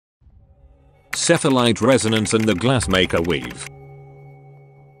Cephalite resonance and the Glassmaker Weave.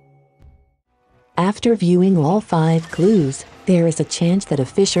 After viewing all 5 clues, there is a chance that a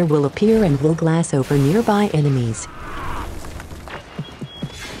fissure will appear and will glass over nearby enemies.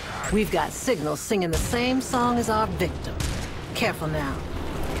 We've got signals singing the same song as our victim. Careful now.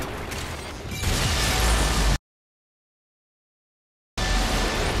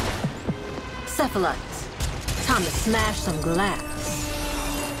 Cephalites. Time to smash some glass.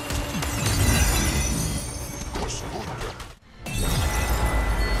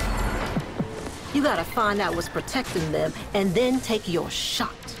 You gotta find out what's protecting them and then take your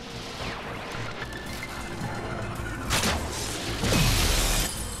shot.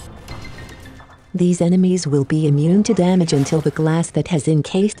 These enemies will be immune to damage until the glass that has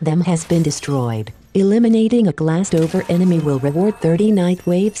encased them has been destroyed. Eliminating a glassed-over enemy will reward 30 night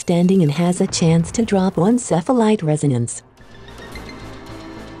wave standing and has a chance to drop 1 Cephalite resonance.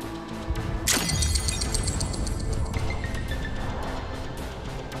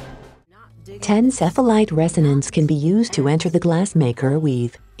 Ten Cephalite resonance can be used to enter the Glassmaker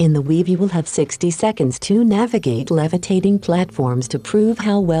Weave. In the weave you will have 60 seconds to navigate levitating platforms to prove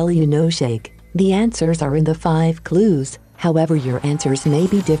how well you know Shake. The answers are in the 5 clues, however your answers may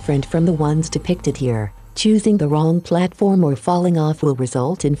be different from the ones depicted here. Choosing the wrong platform or falling off will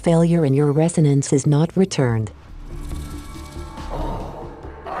result in failure and your resonance is not returned. Oh,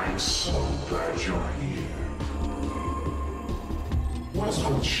 I'm so glad you're here. Was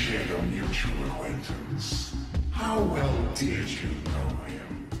old Shake a mutual acquaintance? How well did you know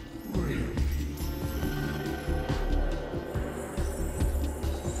him? Really?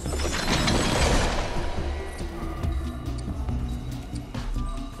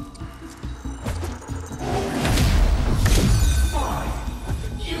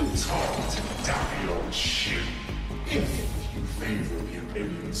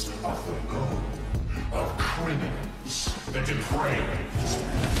 Of the goal of criminals that depraved.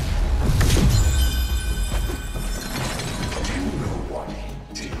 Do you know what he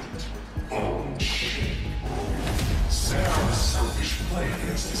did? Oh shit. Sarah's selfish play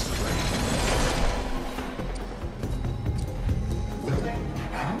against his claim. Willing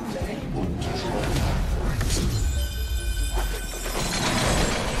and able to draw that point.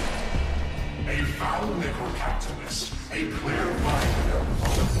 A foul liquor capitalist, a clear finder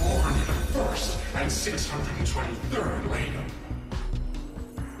of the 401st and 623rd Lane.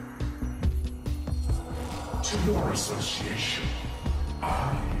 To your association, I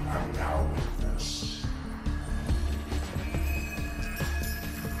am now witness.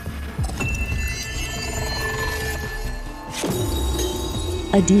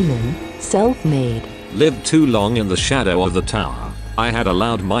 A demon, self-made. Lived too long in the shadow of the tower. I had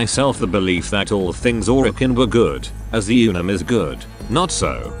allowed myself the belief that all things Orokin were good, as the Unum is good. Not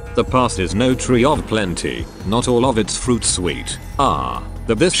so. The past is no tree of plenty, not all of its fruit sweet.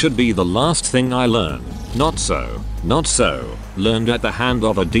 That this should be the last thing I learn. Not so. Not so. Learned at the hand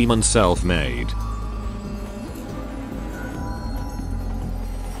of a demon self-made.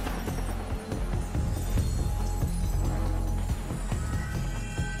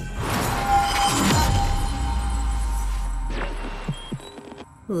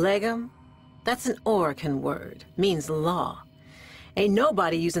 Legum? That's an Orokin word. Means law. Ain't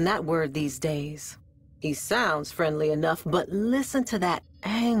nobody using that word these days. He sounds friendly enough, but listen to that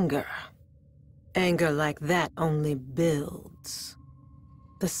anger. Anger like that only builds.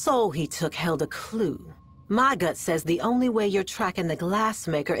 The soul he took held a clue. My gut says the only way you're tracking the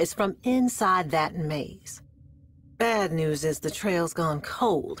Glassmaker is from inside that maze. Bad news is the trail's gone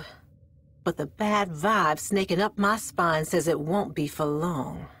cold. But the bad vibe snaking up my spine says it won't be for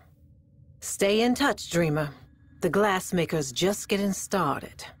long. Stay in touch, Dreamer. The Glassmaker's just getting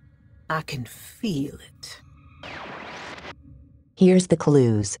started. I can feel it. Here's the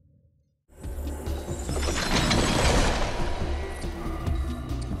clues.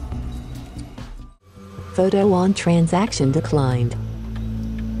 Photo on transaction declined.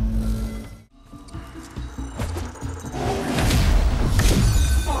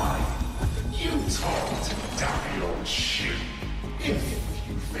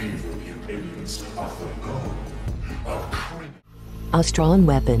 A strong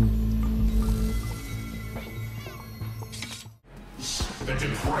weapon. The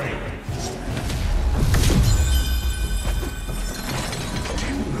depraved. Do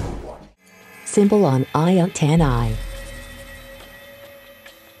you know what? Symbol on I-10I.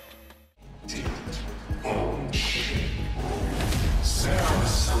 Oh shit. Sarah's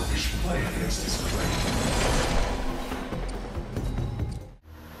selfish play against his claim.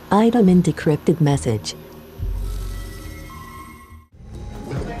 Item in decrypted message.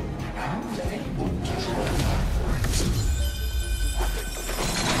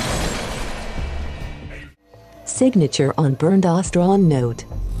 signature on burned Ostron note.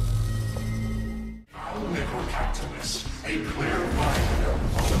 Necrocapitulus, a clairvoyant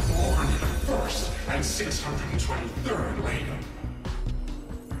of the 401st and 623rd Legion.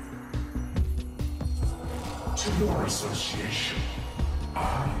 To your association,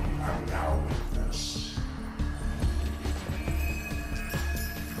 I am now